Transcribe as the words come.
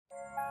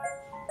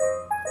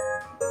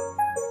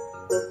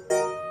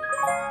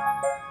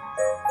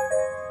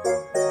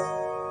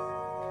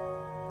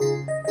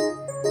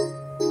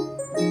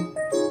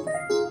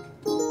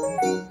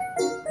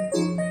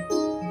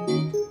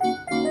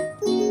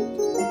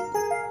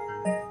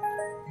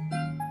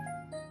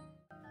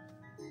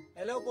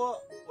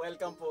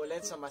welcome po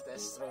ulit sa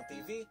MATHestro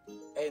TV,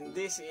 and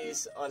this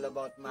is all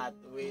about math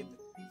with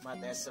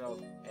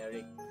MATHestro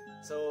Eric.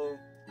 So,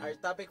 our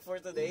topic for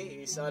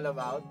today is all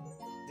about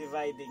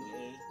dividing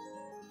a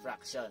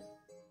fraction.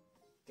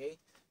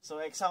 Okay?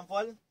 So,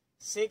 example,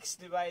 6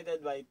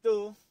 divided by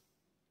 2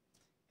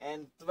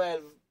 and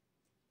 12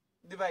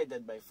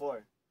 divided by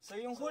 4. So,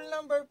 yung whole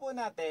number po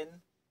natin,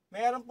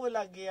 mayroon po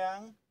lagi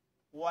ang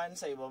 1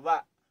 sa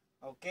ibaba.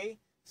 Okay?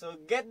 So,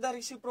 get the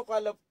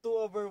reciprocal of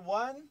 2 over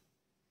 1,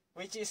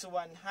 which is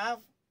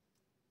 1/2.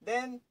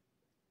 Then,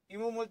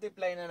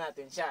 imumultiply na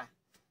natin siya.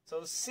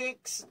 So,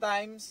 6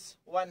 times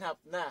 1/2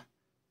 na.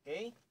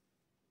 Okay?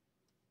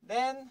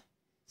 Then,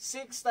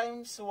 6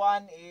 times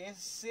 1 is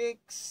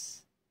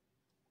 6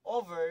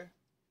 over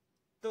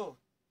 2.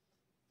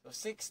 So,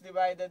 6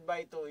 divided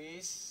by 2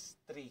 is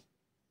 3.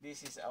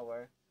 This is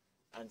our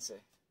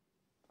answer.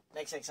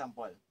 Next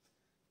example.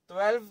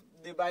 12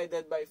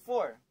 divided by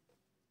 4.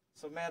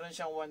 So, meron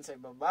siyang 1 sa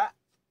ibaba.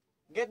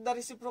 Get the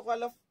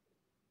reciprocal of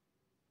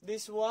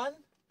this one.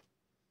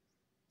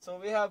 So,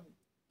 we have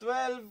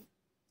 12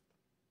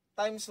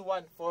 times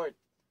 1/4.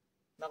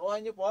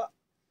 Nakuha nyo po.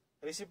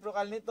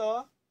 Reciprocal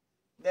nito.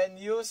 Then,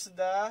 use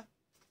the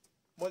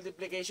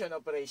multiplication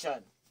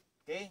operation.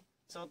 Okay?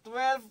 So,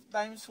 12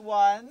 times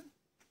 1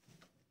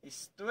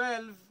 is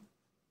 12.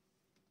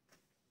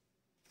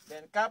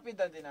 Then, copy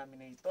the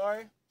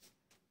denominator.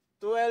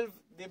 12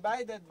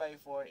 divided by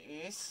 4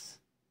 is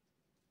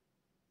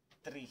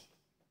 3.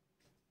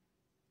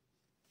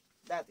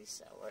 That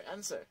is our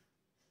answer.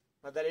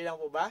 Madali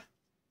lang po ba?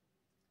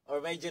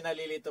 Or medyo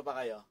nalilito pa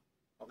kayo?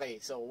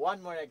 Okay, so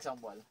one more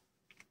example.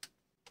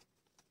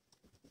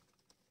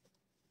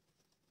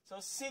 So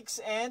 6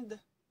 and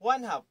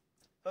 1/2.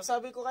 So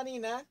sabi ko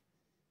kanina,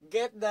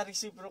 get the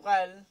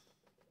reciprocal.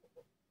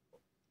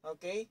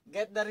 Okay,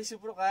 get the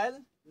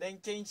reciprocal,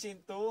 then change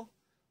into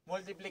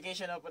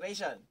multiplication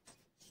operation.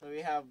 So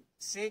we have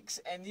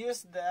 6 and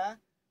use the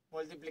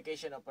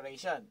multiplication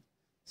operation.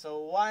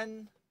 So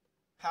 1/2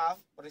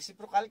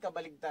 reciprocal,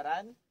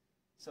 kabaligtaran.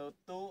 So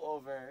 2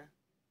 over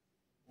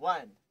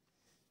 1.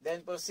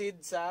 Then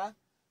proceed sa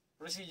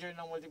procedure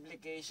ng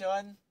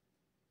multiplication.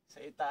 Sa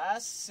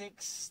itaas,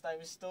 6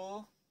 times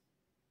 2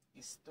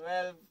 is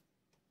 12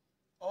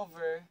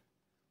 over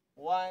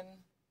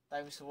 1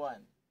 times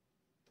 1.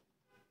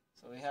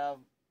 So we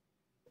have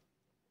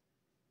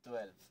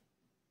 12.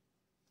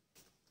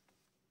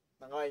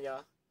 Nakuha nyo?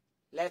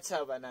 Let's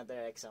have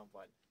another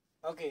example.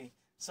 Okay,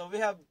 so we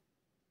have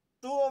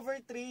 2 over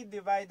 3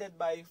 divided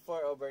by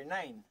 4 over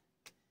 9.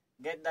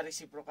 Get the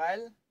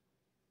reciprocal.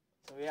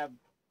 So we have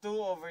 2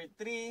 over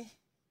 3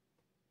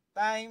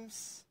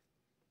 times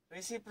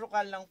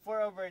reciprocal ng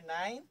 4 over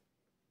 9.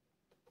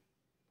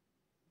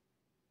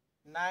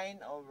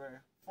 9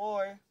 over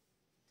 4.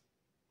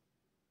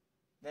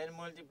 Then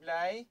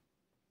multiply.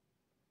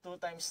 2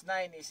 times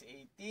 9 is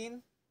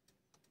 18.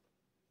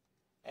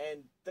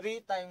 And 3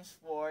 times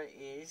 4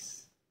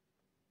 is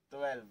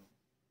 12.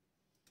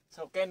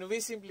 So, can we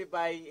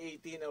simplify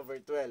 18 over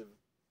 12?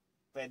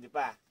 Pwede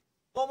pa.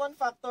 Common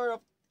factor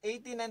of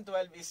 18 and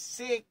 12 is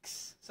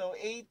 6. So,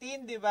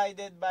 18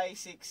 divided by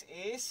 6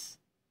 is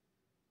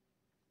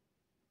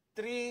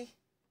 3.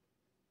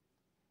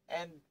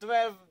 And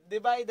 12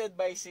 divided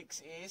by 6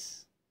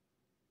 is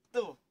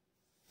 2.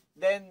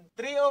 Then,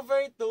 3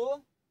 over 2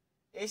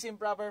 is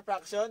improper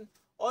fraction.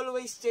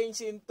 Always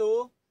change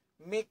into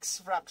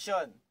mixed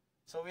fraction.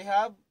 So, we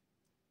have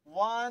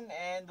 1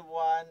 and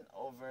 1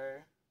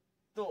 over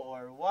 2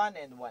 or 1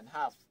 and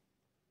 1/2.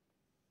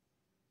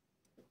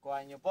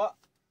 Kuha nyo po.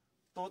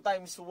 2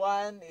 times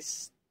 1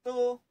 is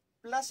 2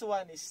 plus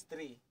 1 is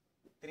 3.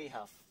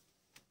 3/2.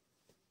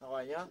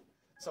 Nakuha nyo?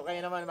 So,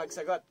 kayo naman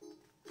magsagot.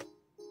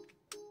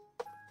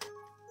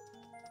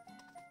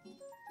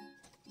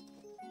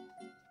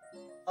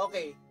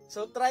 Okay.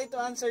 So, try to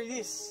answer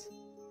this.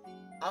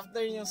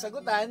 After yung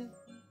sagutan,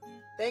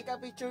 take a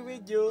picture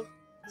with you,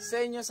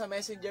 send nyo sa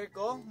messenger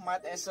ko,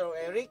 MATHestro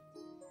Eric,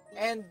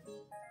 and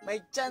may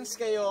chance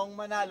kayong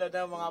manalo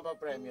ng mga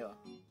papremyo.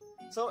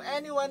 So,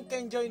 anyone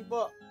can join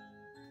po.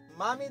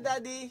 Mommy,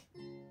 Daddy,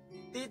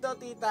 Tito,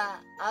 Tita,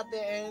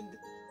 Ate, and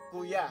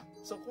Kuya.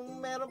 So,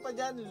 kung meron pa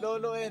dyan,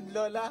 Lolo and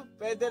Lola,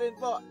 pwede rin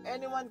po.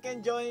 Anyone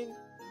can join.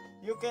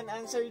 You can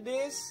answer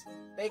this.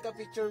 Take a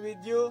picture with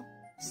you.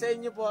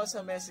 Send nyo po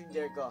sa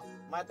messenger ko,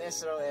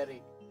 MATHestro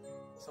Eric.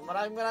 So,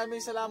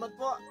 maraming salamat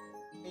po.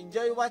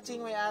 Enjoy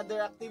watching my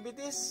other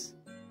activities.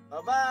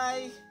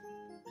 Bye-bye!